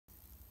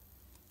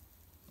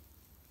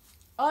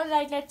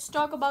Alright, let's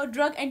talk about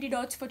drug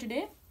antidotes for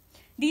today.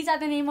 These are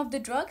the name of the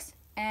drugs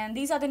and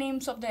these are the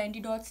names of the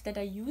antidotes that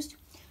I used.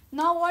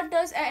 Now what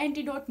does an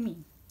antidote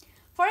mean?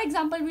 For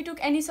example, we took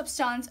any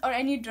substance or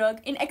any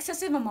drug in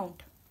excessive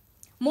amount,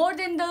 more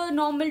than the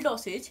normal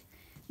dosage,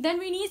 then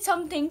we need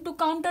something to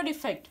counter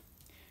effect,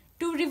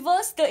 to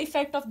reverse the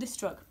effect of this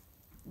drug.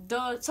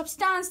 The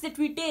substance that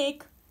we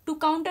take to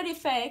counter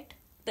effect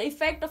the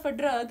effect of a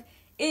drug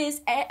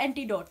is an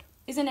antidote.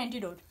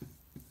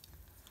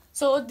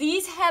 So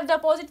these have the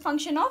opposite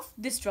function of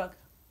this drug.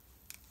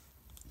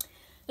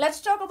 Let's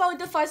talk about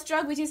the first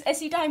drug, which is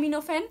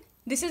acetaminophen.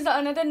 This is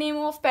another name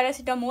of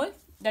paracetamol,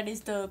 that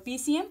is the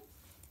PCM,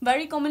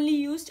 very commonly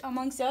used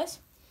amongst us.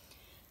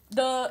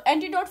 The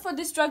antidote for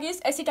this drug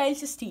is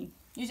acetylcysteine.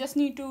 You just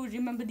need to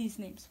remember these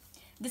names.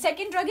 The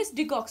second drug is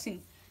digoxin.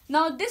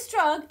 Now this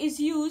drug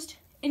is used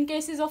in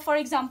cases of, for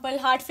example,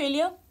 heart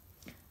failure,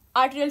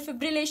 arterial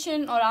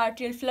fibrillation or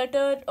arterial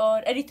flutter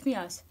or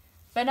arrhythmias,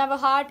 when our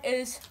heart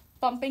is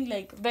pumping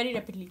like very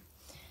rapidly.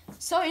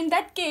 So in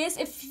that case,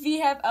 if we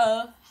have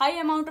a high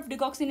amount of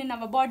digoxin in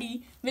our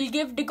body, we'll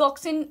give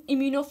digoxin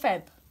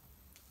immunofab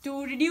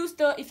to reduce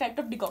the effect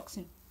of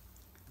digoxin.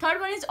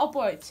 Third one is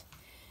opioids.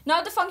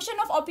 Now the function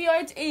of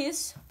opioids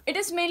is, it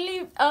is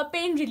mainly a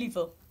pain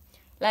reliever.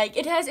 Like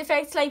it has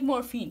effects like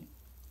morphine.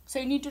 So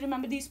you need to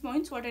remember these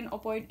points, what an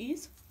opioid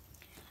is.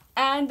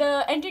 And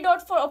the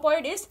antidote for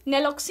opioid is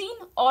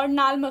naloxone or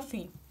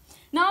nalmefene.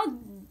 Now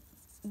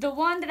the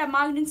one that are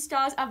marked in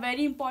stars are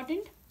very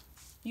important.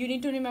 You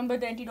need to remember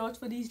the antidotes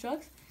for these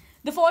drugs.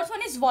 The fourth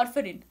one is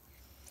warfarin.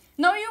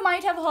 Now you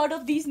might have heard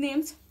of these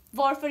names,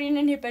 warfarin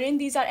and heparin.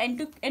 These are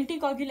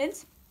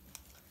anticoagulants.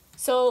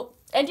 So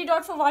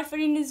antidote for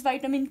warfarin is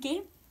vitamin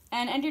K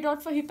and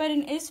antidote for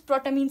heparin is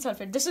protamine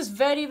sulfate. This is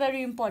very,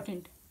 very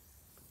important.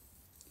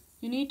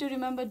 You need to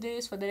remember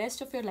this for the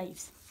rest of your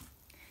lives.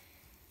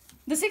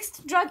 The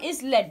sixth drug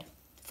is lead.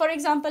 For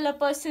example, a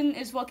person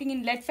is working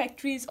in lead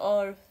factories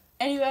or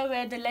anywhere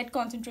where the lead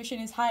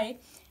concentration is high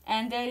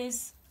and there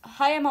is a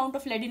high amount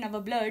of lead in our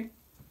blood.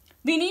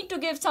 We need to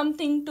give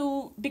something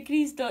to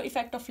decrease the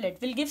effect of lead.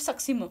 We'll give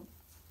Succimer.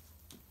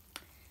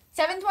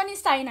 Seventh one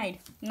is cyanide.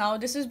 Now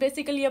this is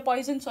basically a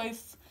poison, so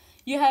if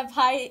you have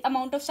high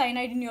amount of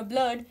cyanide in your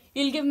blood,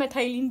 you'll give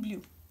methylene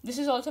blue. This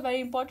is also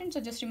very important,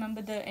 so just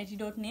remember the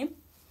antidote name.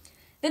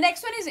 The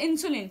next one is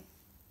insulin.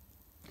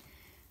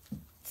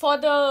 For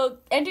the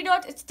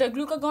antidote, it's the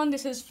glucagon.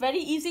 This is very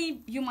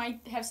easy. You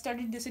might have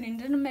studied this in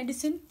internal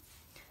medicine.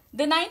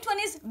 The ninth one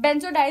is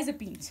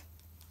benzodiazepines.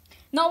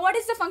 Now, what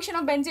is the function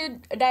of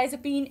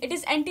benzodiazepine? It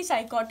is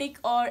antipsychotic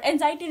or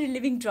anxiety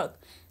relieving drug.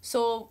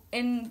 So,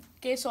 in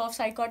case of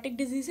psychotic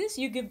diseases,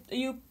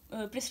 you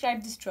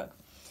prescribe this drug.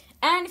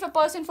 And if a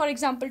person, for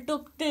example,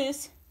 took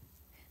this,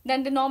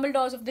 then the normal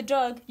dose of the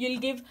drug, you'll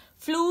give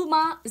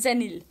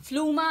flumazenil.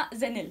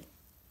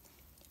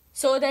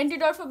 So the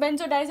antidote for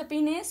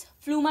benzodiazepine is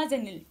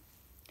flumazenil.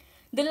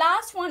 The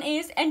last one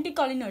is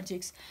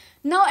anticholinergics.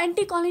 Now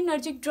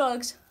anticholinergic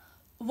drugs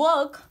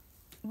work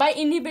by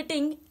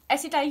inhibiting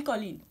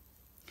acetylcholine.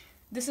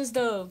 This is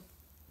the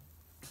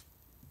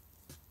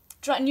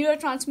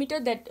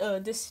neurotransmitter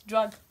that this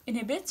drug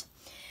inhibits,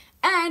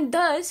 and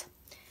thus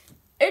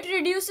it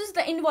reduces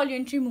the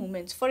involuntary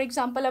movements. For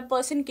example, a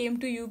person came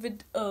to you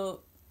with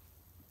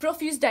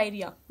profuse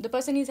diarrhea. The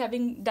person is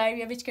having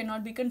diarrhea which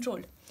cannot be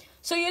controlled.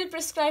 So you'll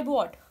prescribe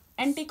what?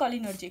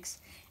 Anticholinergics.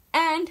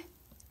 And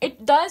it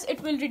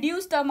will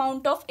reduce the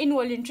amount of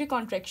involuntary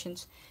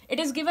contractions.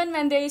 It is given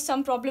when there is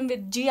some problem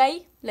with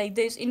GI, like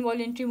there is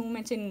involuntary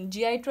movements in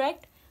GI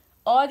tract,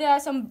 or there are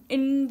some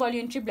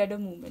involuntary bladder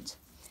movements.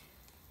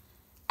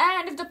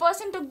 And if the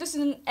person took this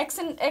in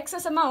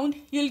excess amount,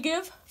 you'll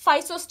give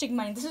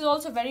physostigmine. This is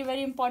also very,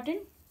 very important.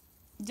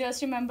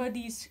 Just remember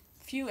these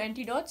few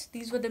antidotes.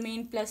 These were the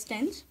main plus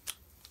 10s.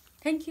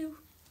 Thank you.